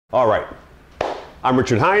All right, I'm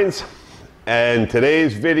Richard Heinz, and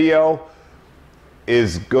today's video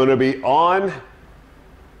is going to be on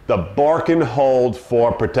the bark and hold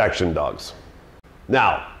for protection dogs.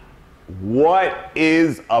 Now, what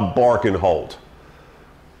is a bark and hold?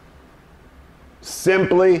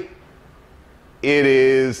 Simply, it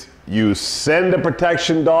is you send a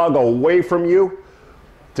protection dog away from you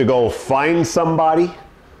to go find somebody.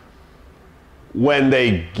 When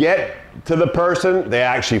they get to the person, they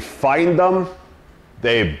actually find them,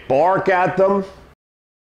 they bark at them.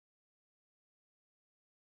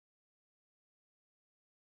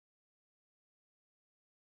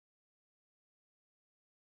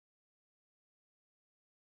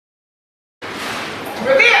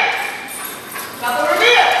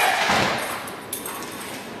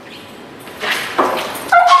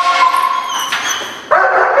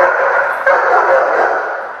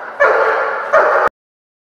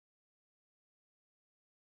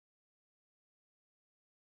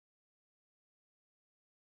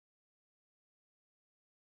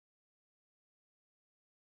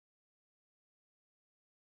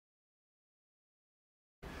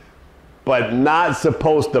 But not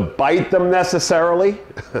supposed to bite them necessarily.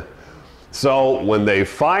 So when they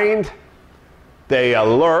find, they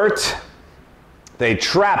alert, they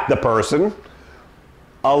trap the person,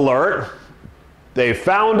 alert, they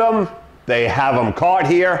found them, they have them caught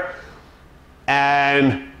here,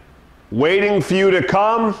 and waiting for you to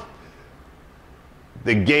come.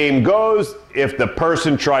 The game goes, if the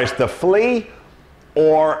person tries to flee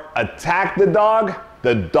or attack the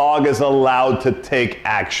dog is allowed to take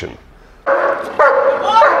action.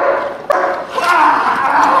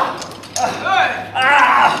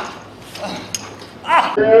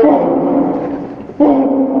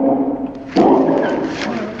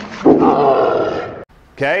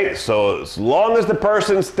 Okay, so as long as the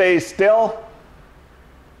person stays still,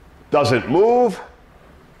 doesn't move,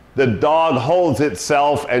 the dog holds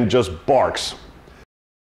itself and just barks.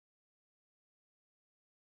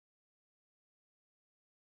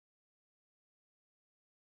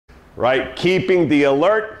 Right? Keeping the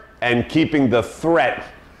alert and keeping the threat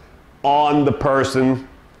on the person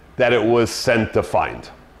that it was sent to find.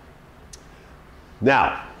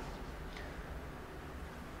 Now,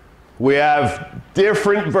 we have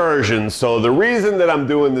different versions. So the reason that I'm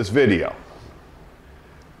doing this video,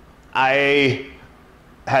 I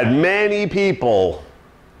had many people,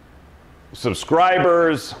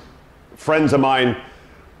 subscribers, friends of mine,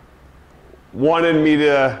 wanted me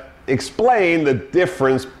to explain the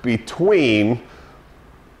difference between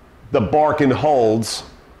the bark and holds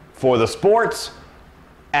for the sports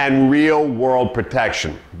and real world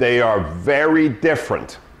protection. They are very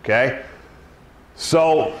different, okay?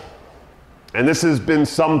 So, and this has been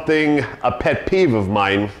something, a pet peeve of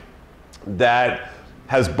mine that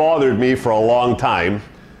has bothered me for a long time.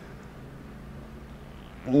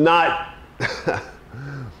 Not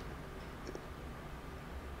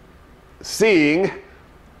seeing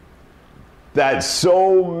that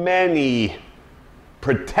so many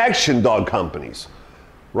protection dog companies,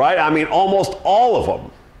 right? I mean, almost all of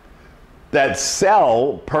them that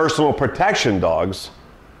sell personal protection dogs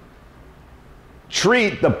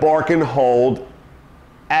treat the bark and hold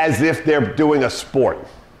as if they're doing a sport,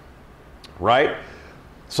 right?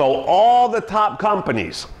 So all the top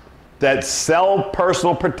companies that sell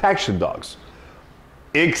personal protection dogs,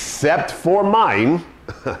 except for mine,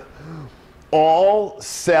 all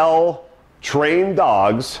sell trained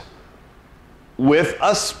dogs with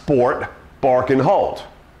a sport bark and hold.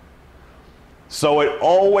 So it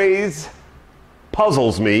always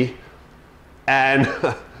puzzles me, and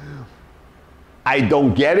I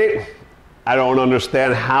don't get it. I don't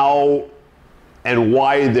understand how and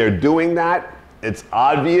why they're doing that. It's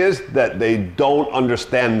obvious that they don't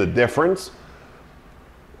understand the difference.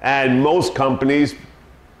 And most companies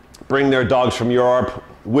bring their dogs from Europe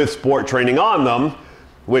with sport training on them,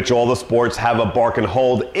 which all the sports have a bark and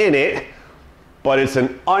hold in it, but it's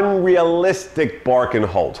an unrealistic bark and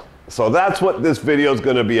hold. So that's what this video is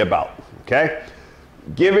going to be about, okay?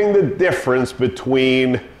 Giving the difference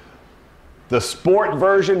between the sport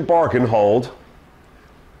version bark and hold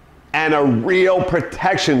and a real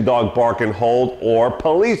protection dog bark and hold or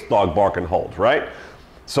police dog bark and hold, right?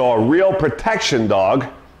 So a real protection dog,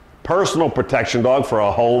 personal protection dog for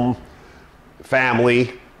a home,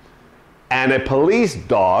 family, and a police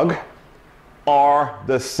dog are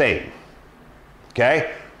the same,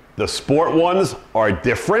 okay? The sport ones are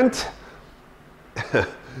different.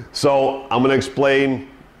 So I'm going to explain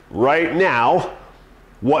right now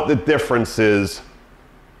what the difference is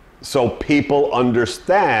so people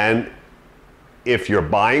understand if you're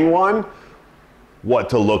buying one what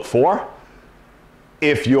to look for.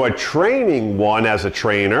 If you're training one as a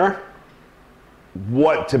trainer,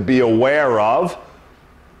 what to be aware of,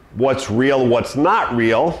 what's real, what's not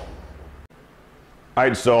real. All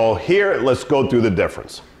right, so here, let's go through the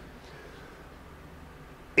difference.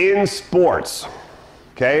 In sports,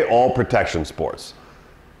 okay, all protection sports,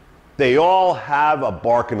 they all have a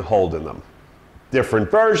bark and hold in them. Different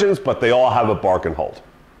versions, but they all have a bark and hold.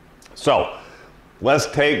 So let's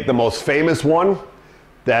take the most famous one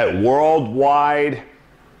that worldwide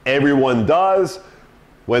everyone does.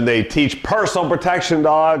 When they teach personal protection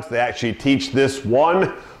dogs, they actually teach this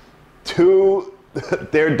one to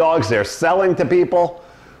their dogs they're selling to people.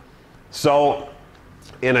 So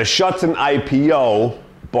in a Schutzen IPO,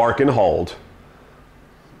 bark and hold,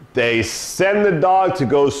 they send the dog to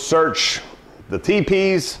go search the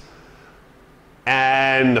teepees,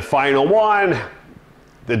 and the final one,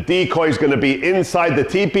 the decoy is going to be inside the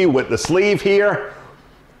teepee with the sleeve here,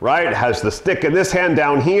 right? Has the stick in this hand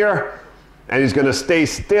down here, and he's going to stay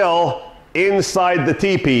still inside the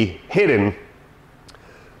teepee, hidden.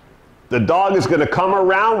 The dog is going to come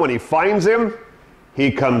around when he finds him.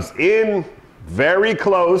 He comes in very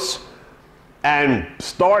close and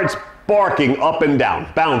starts barking up and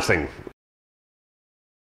down, bouncing.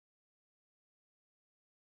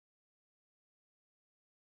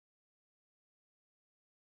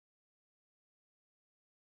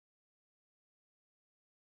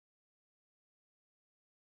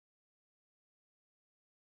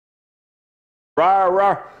 Rah,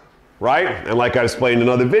 rah, right? And like I explained in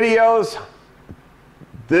other videos,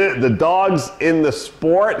 the dogs in the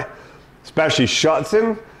sport, especially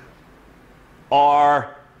Schutzen,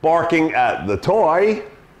 are barking at the toy,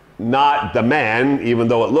 not the man, even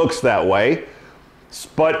though it looks that way,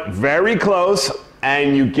 but very close,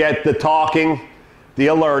 and you get the talking, the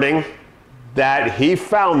alerting that he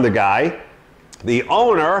found the guy. The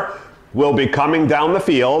owner will be coming down the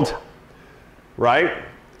field, right?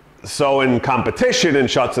 So in competition in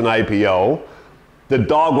Schutzen IPO, the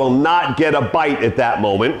dog will not get a bite at that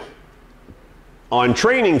moment. On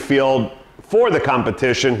training field for the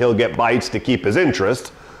competition, he'll get bites to keep his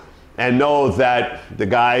interest and know that the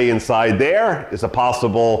guy inside there is a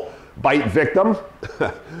possible bite victim,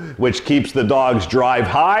 which keeps the dog's drive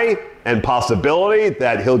high and possibility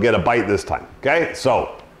that he'll get a bite this time, okay?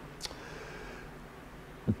 So,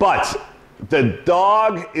 but the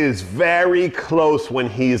dog is very close when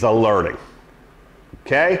he's alerting,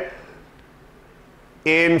 okay?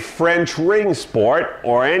 In French ring sport,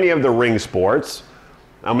 or any of the ring sports,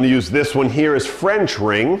 I'm going to use this one here as French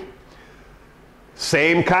ring.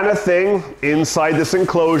 Same kind of thing inside this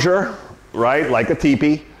enclosure, right, like a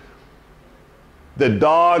teepee. The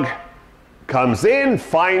dog comes in,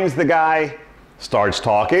 finds the guy, starts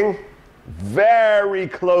talking, very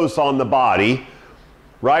close on the body,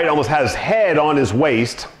 right, almost has head on his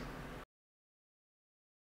waist.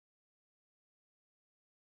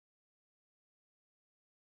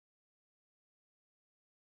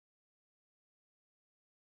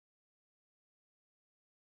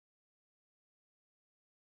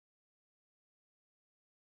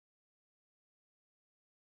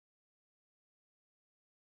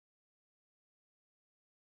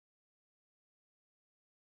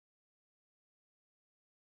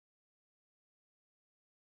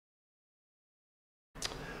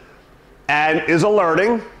 And is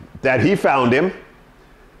alerting that he found him,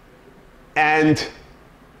 and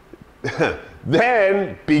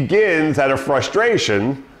then begins out of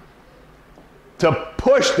frustration to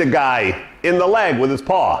push the guy in the leg with his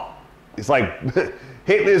paw. He's like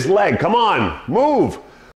hitting his leg, come on, move.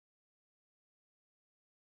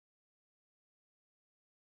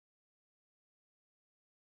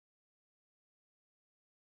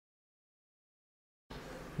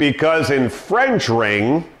 Because in French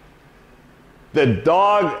ring, the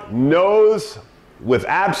dog knows with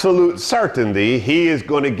absolute certainty he is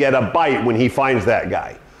going to get a bite when he finds that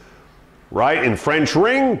guy. Right? In French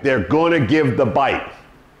ring, they're going to give the bite.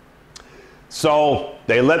 So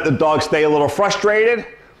they let the dog stay a little frustrated.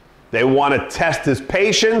 They want to test his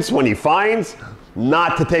patience when he finds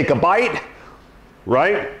not to take a bite.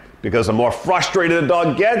 Right? Because the more frustrated the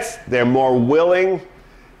dog gets, they're more willing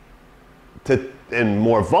to and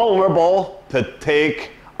more vulnerable to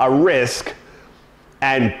take a risk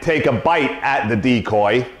and take a bite at the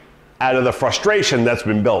decoy out of the frustration that's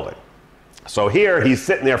been building. So here he's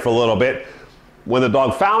sitting there for a little bit. When the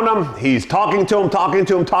dog found him, he's talking to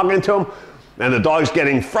him, and the dog's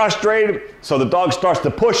getting frustrated, so the dog starts to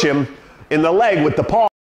push him in the leg with the paw.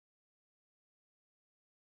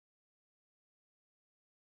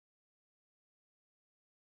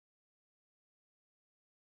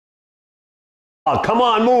 Oh, come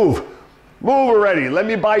on, move. Move already. Let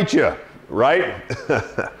me bite you, right?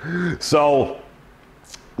 So,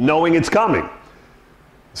 knowing it's coming.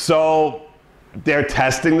 So, they're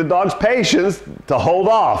testing the dog's patience to hold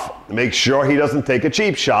off. Make sure he doesn't take a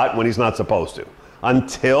cheap shot when he's not supposed to,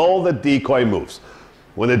 until the decoy moves.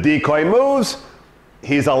 When the decoy moves,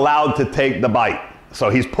 he's allowed to take the bite. So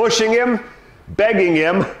he's pushing him, begging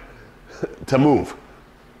him to move,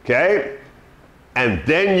 okay? And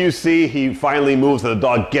then you see he finally moves and the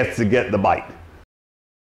dog gets to get the bite.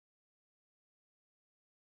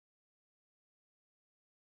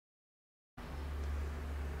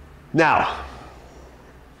 Now,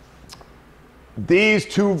 these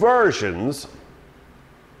two versions,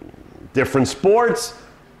 different sports,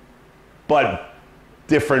 but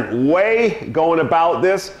different way going about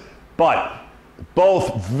this, but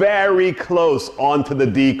both very close onto the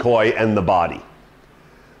decoy and the body.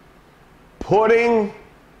 Putting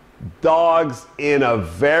dogs in a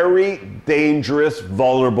very dangerous,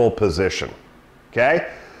 vulnerable position,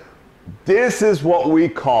 okay? This is what we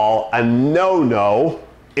call a no-no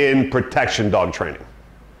in protection dog training,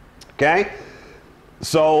 okay?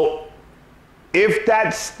 So if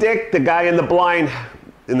that stick, the guy in the blind,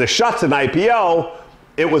 in the Schutzen IPO,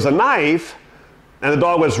 it was a knife, and the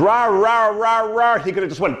dog was rah, rah, rah, rah, he could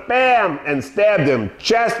have just went bam and stabbed him,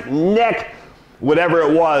 chest, neck, whatever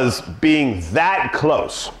it was, being that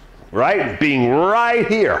close, right? Being right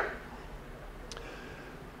here.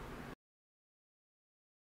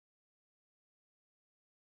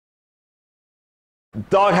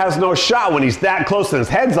 Dog has no shot when he's that close and his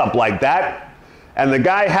head's up like that, and the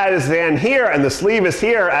guy had his hand here and the sleeve is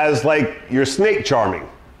here as like you're snake charming,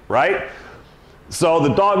 right? So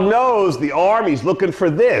the dog knows the arm, he's looking for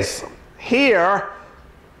this. Here,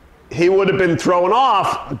 he would have been thrown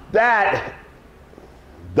off, that,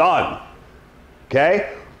 done,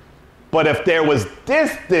 okay? But if there was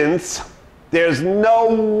distance, there's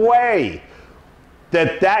no way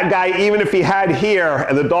that that guy, even if he had here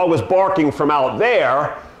and the dog was barking from out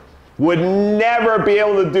there, would never be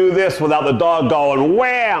able to do this without the dog going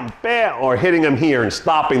wham, bam, or hitting him here and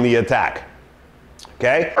stopping the attack,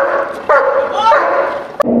 okay?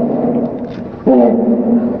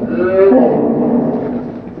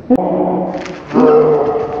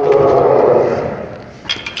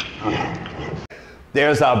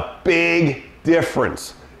 There's a big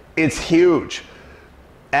difference. It's huge.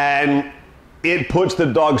 And it puts the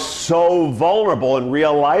dog so vulnerable in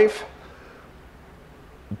real life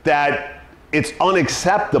that it's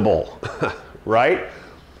unacceptable, right?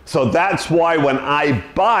 So that's why when I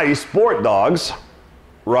buy sport dogs,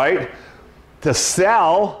 right, to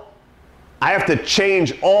sell, I have to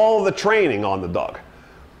change all the training on the dog,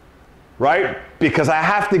 right? Because I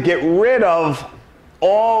have to get rid of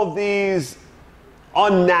all these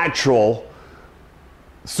unnatural,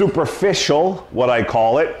 superficial, what I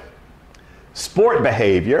call it, sport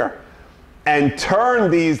behavior, and turn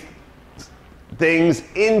these things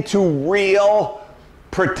into real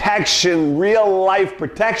protection, real life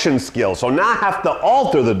protection skills. So now I have to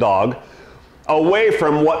alter the dog away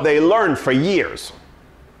from what they learned for years,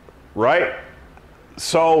 right?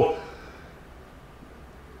 So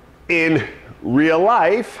in real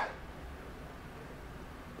life,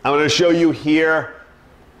 I'm going to show you here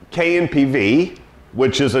KNPV,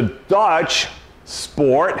 which is a Dutch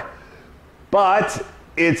sport, but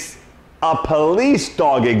it's a police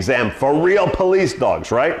dog exam for real police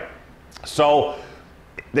dogs, right? So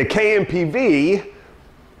the KNPV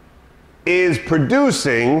is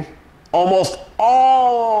producing almost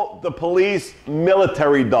all the police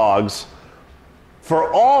military dogs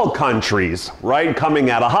for all countries, right, coming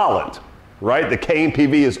out of Holland, right? The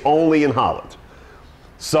KNPV is only in Holland.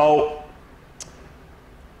 So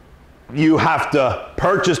you have to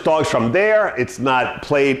purchase dogs from there. It's not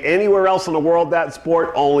played anywhere else in the world, that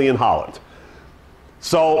sport, only in Holland.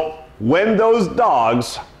 So when those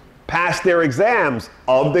dogs pass their exams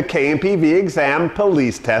of the KNPV exam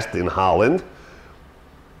police test in Holland,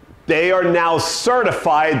 they are now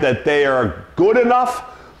certified that they are good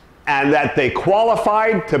enough and that they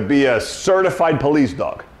qualified to be a certified police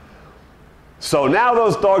dog. So now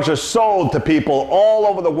those dogs are sold to people all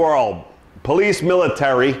over the world, police,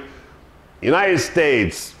 military, United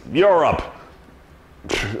States, Europe,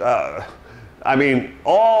 I mean,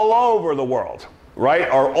 all over the world, right,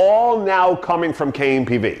 are all now coming from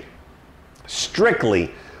KNPV.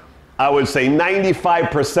 Strictly, I would say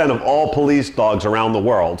 95% of all police dogs around the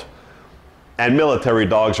world and military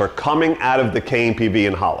dogs are coming out of the KNPV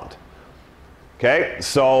in Holland. Okay,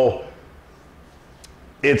 so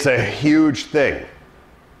it's a huge thing.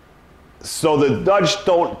 So the Dutch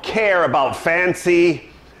don't care about fancy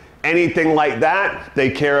anything like that. They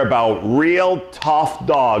care about real tough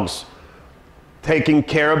dogs taking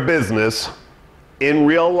care of business in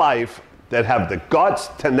real life that have the guts,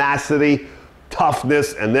 tenacity,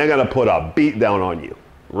 toughness, and they're gonna put a beat down on you,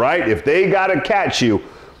 right? If they gotta catch you,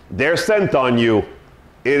 their scent on you,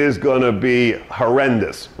 it is gonna be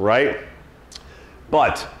horrendous, right?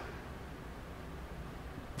 But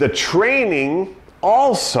the training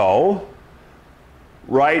also,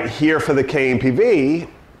 right here for the KMPV,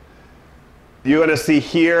 you're gonna see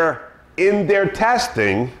here in their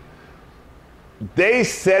testing, they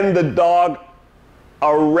send the dog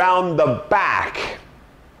around the back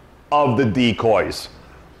of the decoys.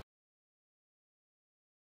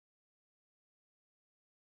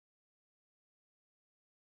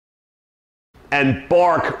 And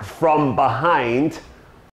bark from behind.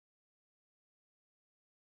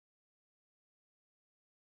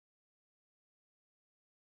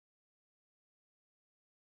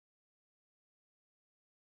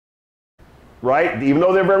 Right? Even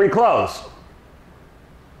though they're very close.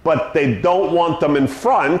 But they don't want them in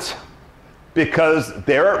front because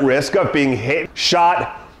they're at risk of being hit,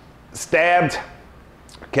 shot, stabbed,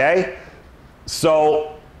 okay?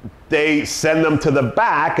 So they send them to the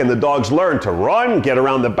back and the dogs learn to run, get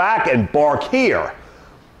around the back and bark here.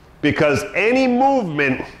 Because any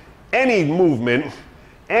movement, anything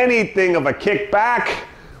of a kickback,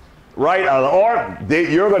 right, or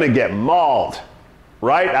you're gonna get mauled.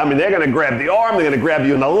 Right? I mean, they're going to grab the arm, they're going to grab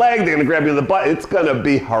you in the leg, they're going to grab you in the butt. It's going to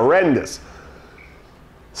be horrendous.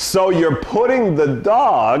 So you're putting the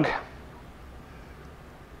dog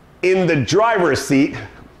in the driver's seat,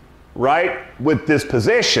 right, with this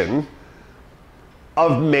position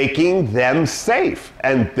of making them safe.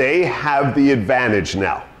 And they have the advantage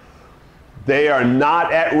now. They are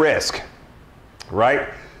not at risk, right?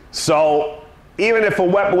 So even if a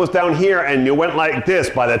weapon was down here and you went like this,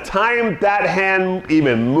 by the time that hand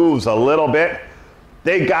even moves a little bit,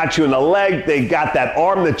 they got you in the leg, they got that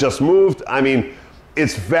arm that just moved. I mean,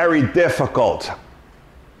 it's very difficult,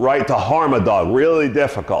 right, to harm a dog, really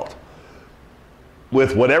difficult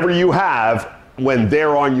with whatever you have when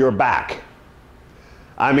they're on your back.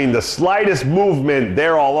 I mean, the slightest movement,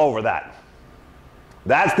 they're all over that.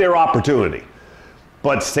 That's their opportunity.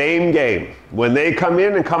 But same game. When they come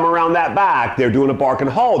in and come around that back, they're doing a bark and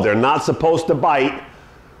hold. They're not supposed to bite.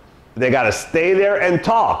 They got to stay there and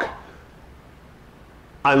talk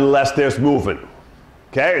unless there's movement.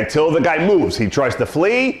 Okay? Until the guy moves. He tries to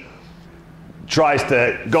flee, tries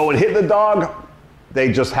to go and hit the dog.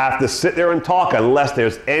 They just have to sit there and talk unless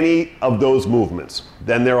there's any of those movements.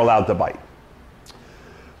 Then they're allowed to bite.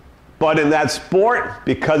 But in that sport,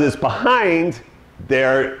 because it's behind,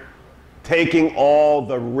 they're taking all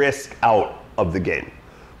the risk out of the game,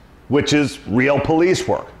 which is real police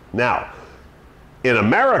work. Now, in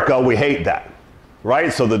America, we hate that,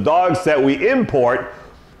 right? So the dogs that we import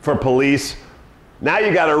for police, now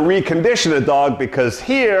you got to recondition a dog because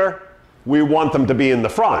here we want them to be in the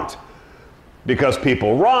front. Because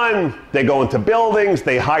people run, they go into buildings,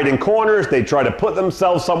 they hide in corners, they try to put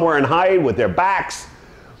themselves somewhere and hide with their backs,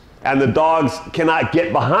 and the dogs cannot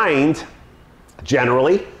get behind,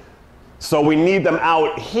 generally. So we need them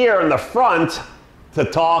out here in the front to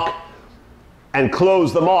talk and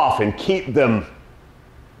close them off and keep them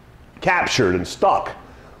captured and stuck,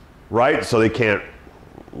 right? So they can't,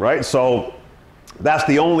 right? So that's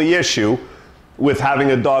the only issue with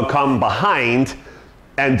having a dog come behind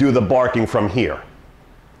and do the barking from here.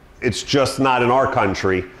 It's just not in our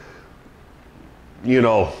country, you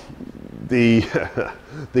know, the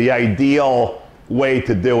ideal way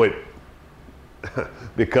to do it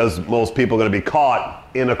because most people are going to be caught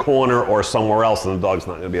in a corner or somewhere else and the dog's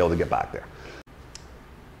not going to be able to get back there.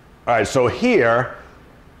 All right, so here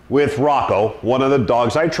with Rocco, one of the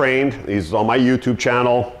dogs I trained, he's on my YouTube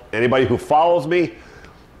channel. Anybody who follows me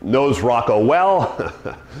knows Rocco well.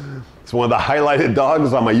 It's one of the highlighted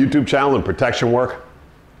dogs on my YouTube channel in protection work.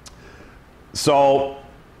 So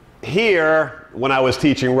here, when I was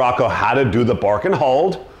teaching Rocco how to do the bark and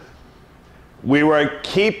hold, we were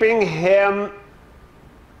keeping him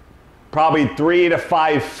probably 3 to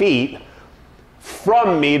 5 feet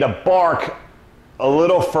from me to bark a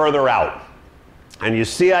little further out. And you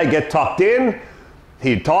see I get tucked in,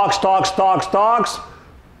 he talks,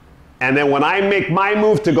 and then when I make my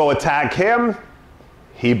move to go attack him,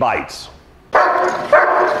 he bites.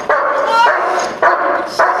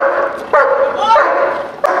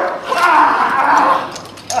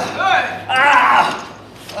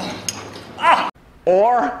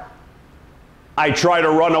 Or I try to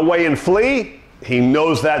run away and flee. He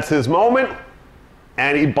knows that's his moment,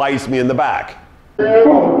 and he bites me in the back.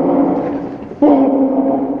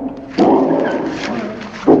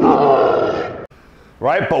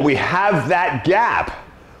 right? But we have that gap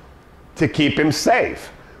to keep him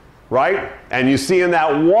safe, right? And you see in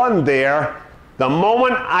that one there, the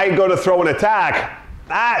moment I go to throw an attack,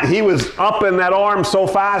 he was up in that arm so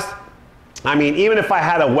fast. I mean, even if I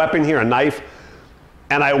had a weapon here, a knife,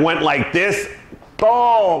 and I went like this,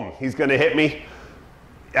 boom, he's gonna hit me.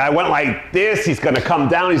 I went like this, he's gonna come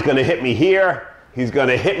down, he's gonna hit me here, he's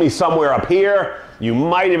gonna hit me somewhere up here. You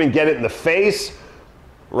might even get it in the face,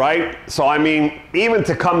 right? So I mean, even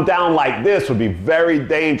to come down like this would be very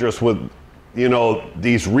dangerous with, you know,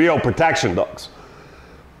 these real protection dogs,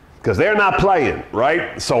 because they're not playing,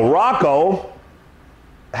 right? So Rocco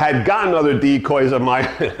had gotten other decoys of mine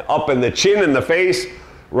up in the chin and the face,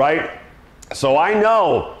 right? So I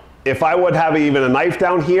know if I would have even a knife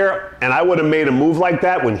down here and I would have made a move like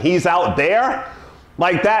that when he's out there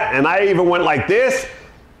like that, and I even went like this,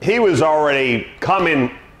 he was already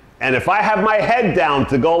coming. And if I have my head down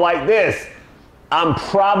to go like this, I'm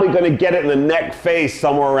probably going to get it in the neck, face,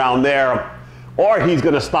 somewhere around there, or he's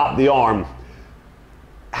going to stop the arm.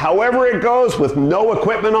 However it goes with no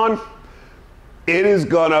equipment on, it is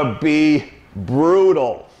going to be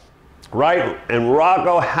brutal, right? And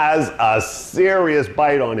Rocco has a serious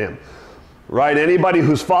bite on him, right? Anybody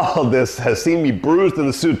who's followed this has seen me bruised in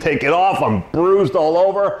the suit. Take it off, I'm bruised all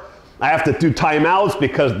over. I have to do timeouts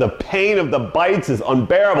because the pain of the bites is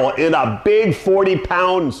unbearable in a big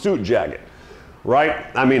 40-pound suit jacket, right?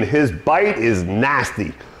 I mean, his bite is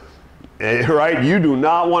nasty, right? You do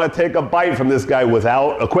not want to take a bite from this guy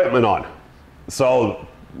without equipment on. So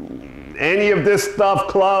any of this stuff,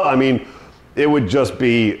 club, I mean, it would just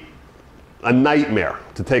be a nightmare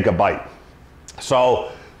to take a bite.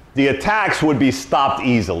 So the attacks would be stopped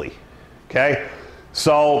easily, okay?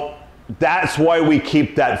 So that's why we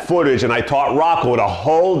keep that footage, and I taught Rocco to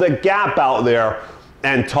hold a gap out there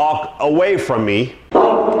and talk away from me.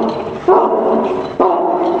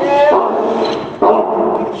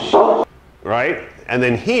 Right? And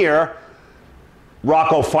then here,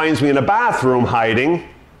 Rocco finds me in a bathroom hiding,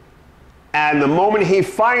 and the moment he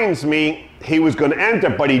finds me, he was going to enter,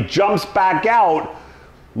 but he jumps back out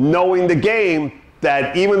knowing the game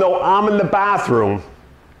that even though I'm in the bathroom,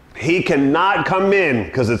 he cannot come in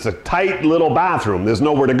because it's a tight little bathroom. There's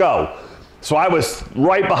nowhere to go. So I was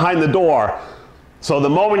right behind the door. So the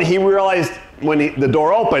moment he realized when the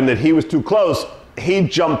door opened that he was too close, he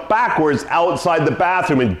jumped backwards outside the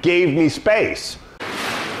bathroom and gave me space.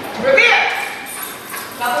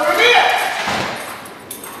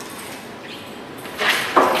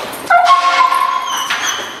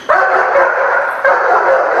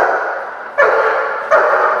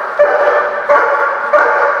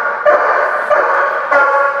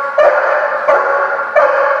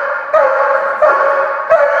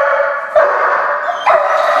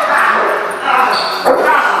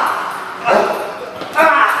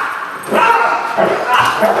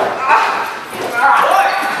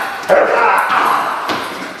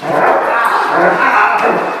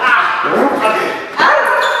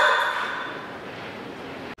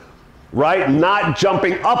 Right? Not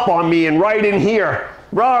jumping up on me and right in here.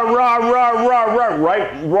 Rah, rah, rah, rah,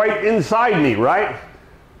 rah, right inside me, right?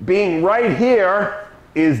 Being right here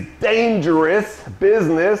is dangerous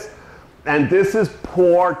business, and this is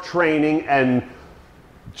poor training and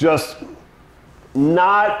just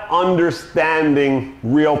not understanding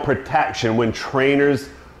real protection when trainers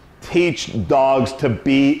teach dogs to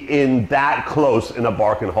be in that close in a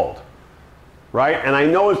bark and hold. Right? And I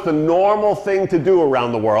know it's the normal thing to do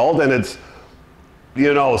around the world, and it's,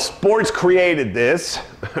 you know, sports created this,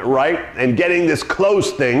 right? And getting this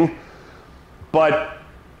close thing, but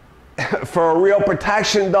for a real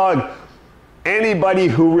protection dog, anybody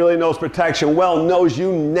who really knows protection well knows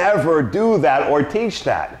you never do that or teach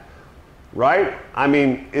that, right? I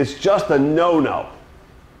mean, it's just a no-no.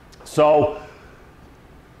 So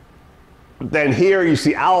then here you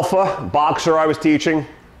see Alpha, boxer I was teaching.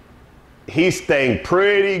 He's staying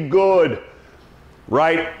pretty good,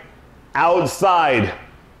 right, outside.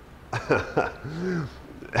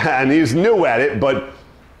 And he's new at it, but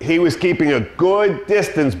he was keeping a good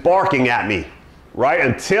distance barking at me, right,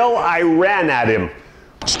 until I ran at him.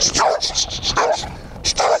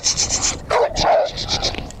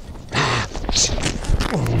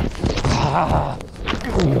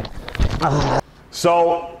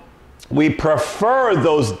 So we prefer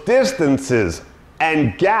those distances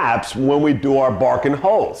and gaps when we do our bark and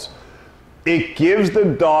holds. It gives the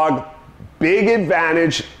dog big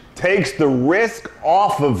advantage, takes the risk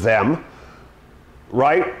off of them,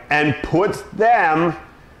 right, and puts them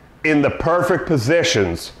in the perfect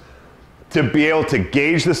positions to be able to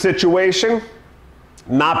gauge the situation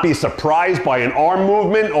not be surprised by an arm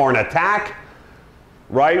movement or an attack,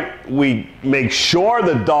 right? We make sure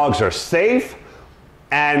the dogs are safe.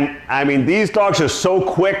 And I mean, these dogs are so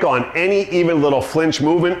quick on any even little flinch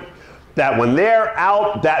movement that when they're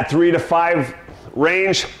out that 3 to 5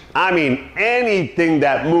 range, I mean, anything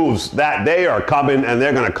that moves, that they are coming and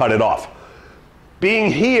they're gonna cut it off.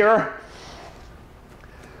 Being here,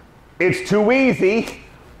 it's too easy.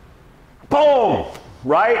 Boom,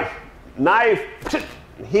 right? Knife,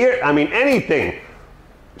 here, I mean, anything.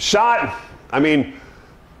 Shot, I mean,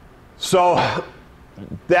 so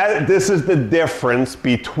this is the difference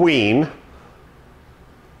between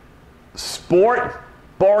sport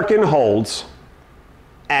bark and holds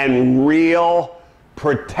and real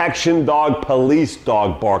protection dog, police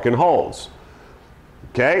dog bark and holds.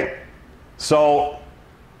 Okay? So,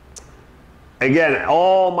 again,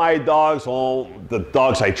 all my dogs, all the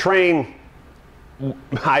dogs I train,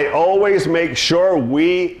 I always make sure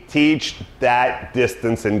we teach that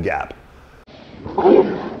distance and gap.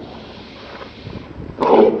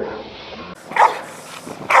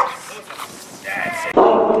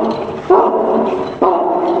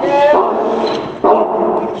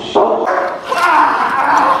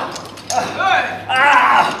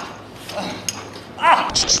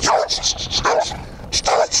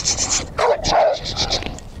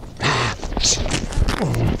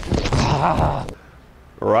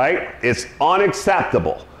 Right? It's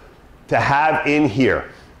unacceptable to have in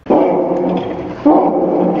here.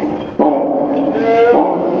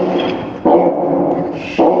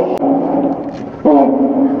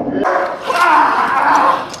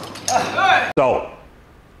 So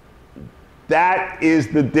that is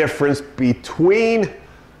the difference between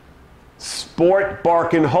sport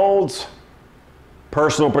bark and holds,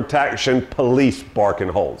 personal protection, police bark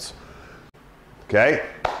and holds. Okay?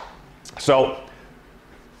 So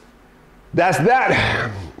that's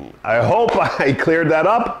that. I hope I cleared that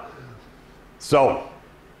up. So,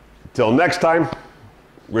 till next time,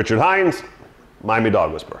 Richard Heinz, Miami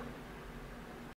Dog Whisperer.